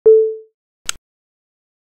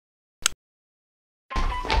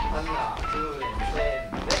하나, 둘,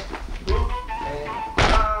 셋, 넷, 둘, 넷,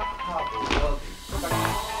 하나 하고 여기.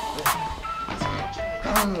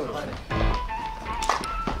 깡으로.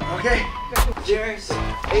 오케이. Cheers,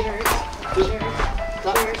 leaders, cheers,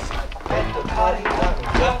 cheers. At the party,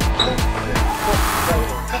 죽여.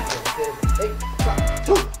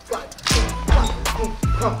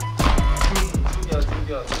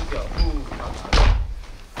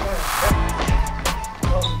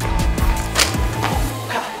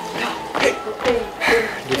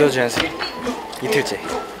 리더즈 연습 이틀째.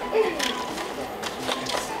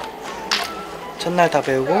 첫날 다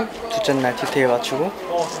배우고 둘째 날 디테일 맞추고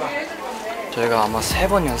저희가 아마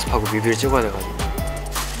 3번 연습하고 뮤비를 찍어야 돼가지고.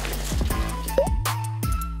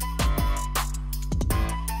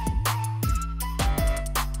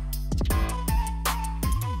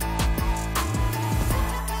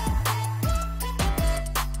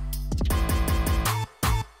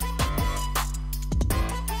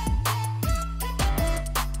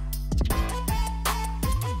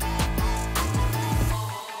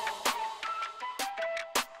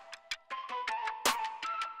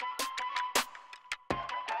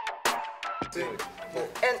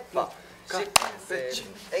 and 5, 6, 7,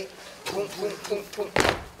 8, 쿵쿵쿵쿵,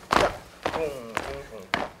 자, 쿵쿵쿵,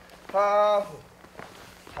 하후,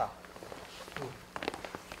 하후,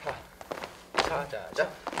 하, 자자자,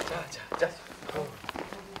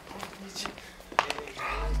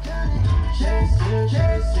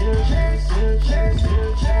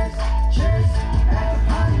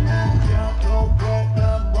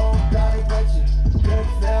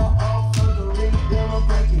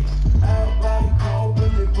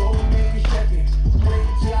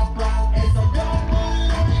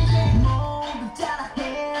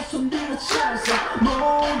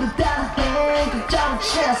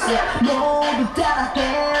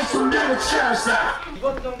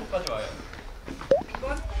 이번 정도까지 와요.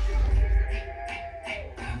 이번?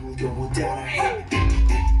 아무도 따라해.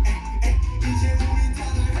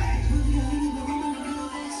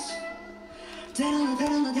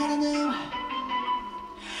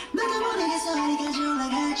 나도 모르겠어 어디까지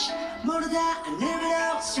올라갈지 모르다 I live it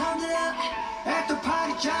out 처음부터 At the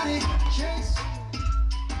party Johnny Cheers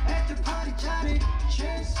At the party Johnny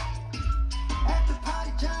Cheers At the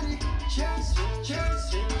party Johnny Cheers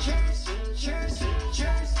Cheers Cheers Cheers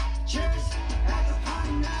Cheers Cheers At the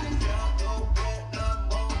party Johnny Don't get no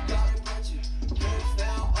more gotta get you Kids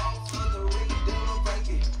now off to the ring don't break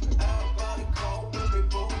it Everybody cold when we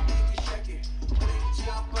boom make it shake it Bring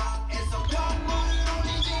jump out and so come on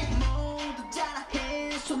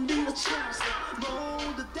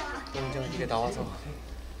영정은 이게 나와서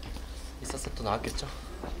있었으면 또 나왔겠죠?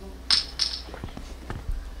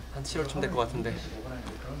 한 7월쯤 될 것 같은데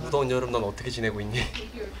무더운 여름 넌 어떻게 지내고 있니?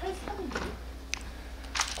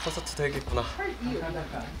 콘서트도 해야겠구나.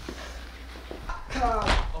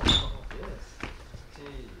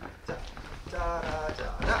 시작!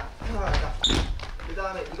 짜라짜라! 그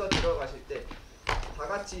다음에 이거 들어가실 때 다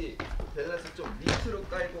같이 밸런스 좀 밑으로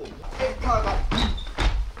깔고 에타가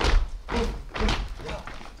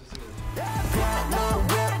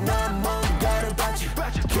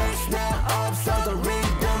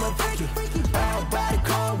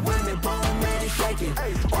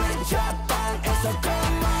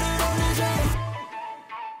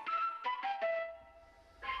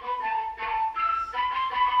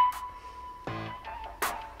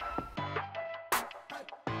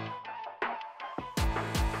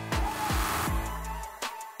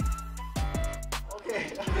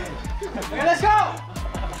오케이, 렛츠고!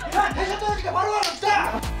 야, 텐션 떨어지니까 바로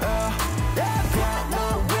갑시다!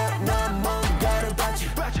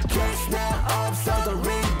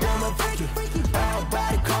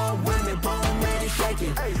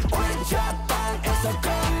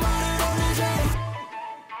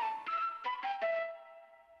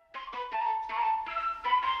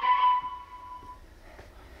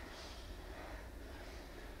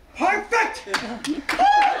 퍼펙트!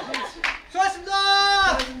 수고하셨습니다!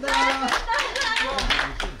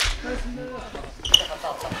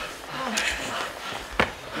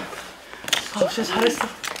 진짜 잘했어.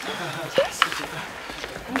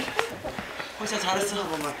 진짜 잘했어.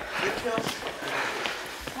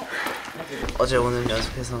 어제 오늘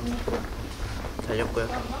연습해서 달렸고요.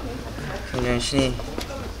 굉장히 신이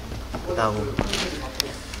나고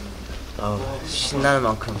신나는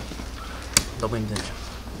만큼 너무 힘들죠.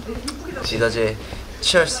 리더즈의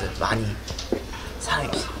치얼스 많이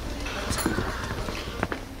사랑해주세요.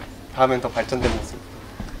 다음엔 더 발전된 모습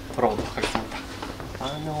돌아오도록 하겠습니다.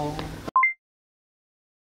 안녕.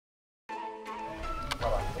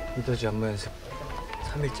 리더즈 안무 연습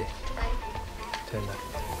 3일째 되는 날.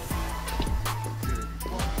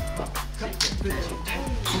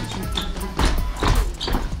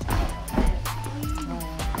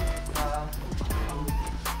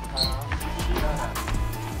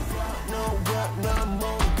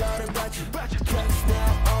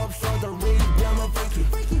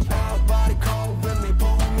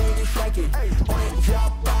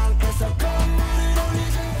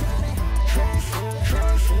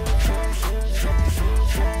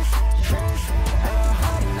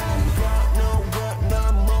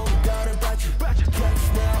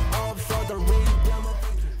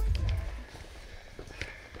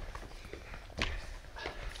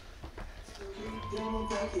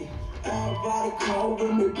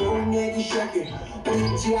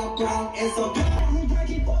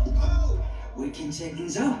 We can take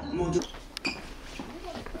things up.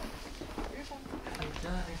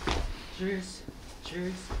 Cheers,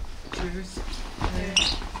 cheers, cheers,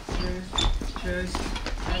 cheers, cheers.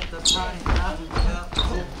 At the party,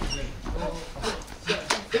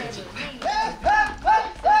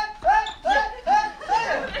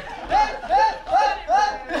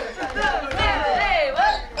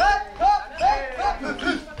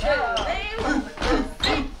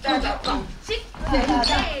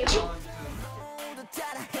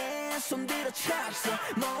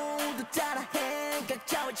 모두 따라해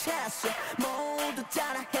각자의 차서 모두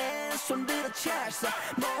따라해 손들어 차서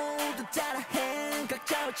모두 따라해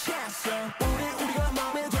각자의 차서 우리가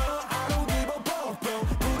맘에 들어 I don't give a 뽀뽀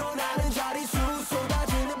불어나는 자리수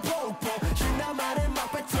쏟아지는 폭포 신나만을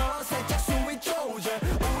막 뱉어 살짝 숨이 조져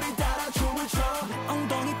우리 따라 춤을 춰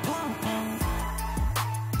엉덩이 펑펑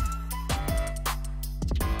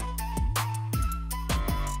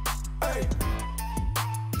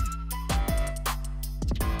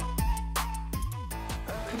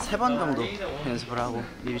세 번 정도 연습을 하고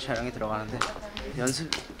뮤비 촬영에 들어가는데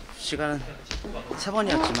연습 시간은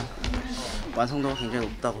 3번이었지만 완성도가 굉장히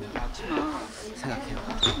높다고 생각해요.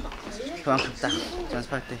 그만큼 딱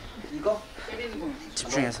연습할 때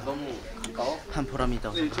집중해서 한 보람이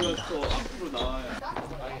있다고 생각합니다.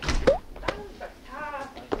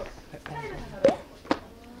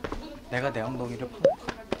 내가 내 엉덩이를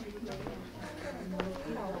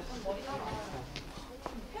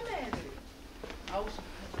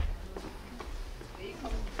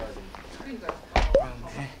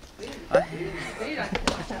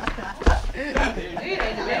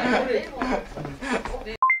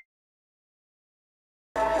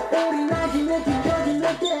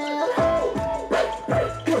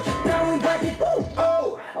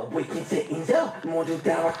We can take things up, 모두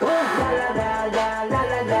다 왔고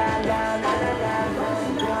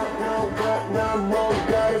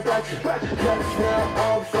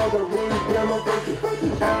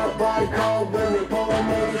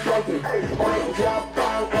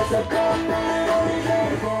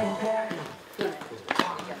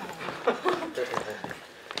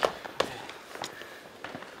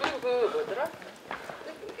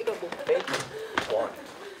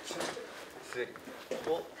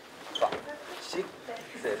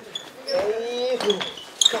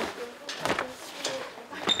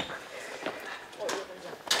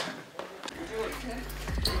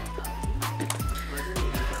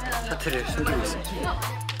하트를 숨기고 있습니다.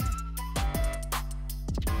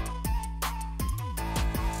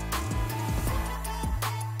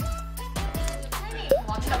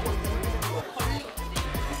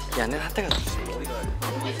 이 안에 하트가 있어.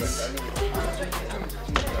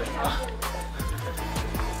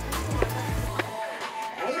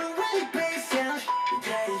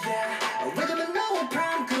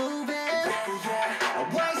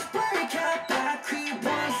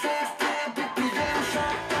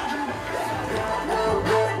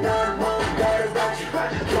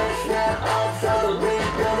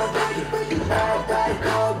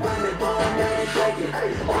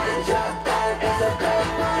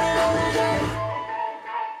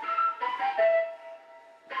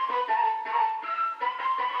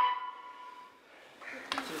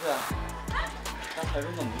 진수야, 나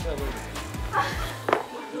닮은 건 무시하고 그래.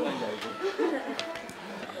 뭔지 알고?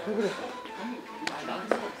 왜 그래?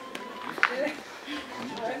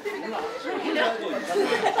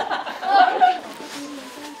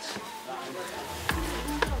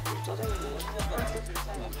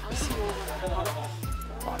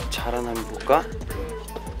 잘하면 볼까?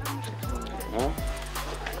 어?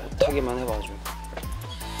 못하기만 해봐 아주.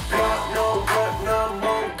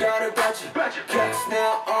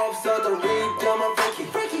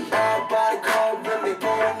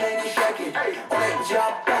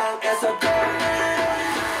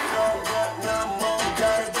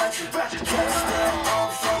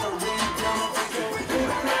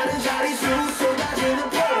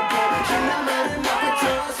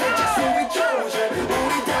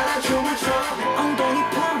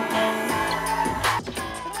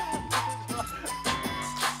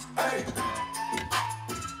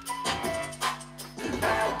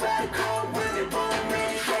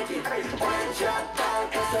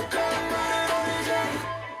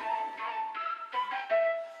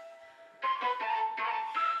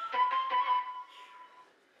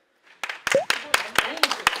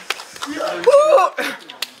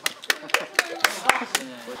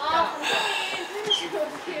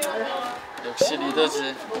 역시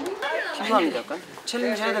리더즈. 피곤합니다 약간?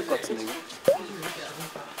 챌린지 해야 될 것 같은데 이거?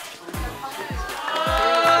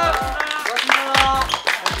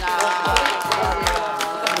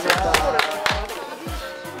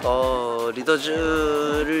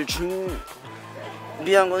 리더즈를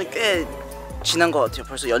준비한 거는 꽤 지난 것 같아요.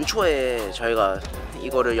 벌써 연초에 저희가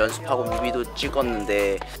이거를 연습하고 뮤비도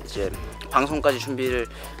찍었는데 이제 방송까지 준비를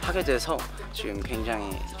하게 돼서 지금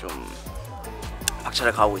굉장히 좀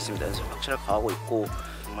박차를 가하고 있습니다. 연습 박차를 가하고 있고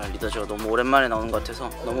정말 리더즈가 너무 오랜만에 나오는 것 같아서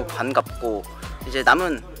너무 반갑고 이제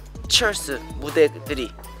남은 치얼스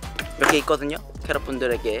무대들이 몇 개 있거든요.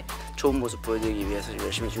 캐럿분들에게 좋은 모습 보여드리기 위해서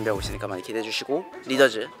열심히 준비하고 있으니까 많이 기대해 주시고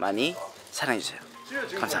리더즈 많이 사랑해 주세요.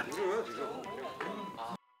 감사합니다.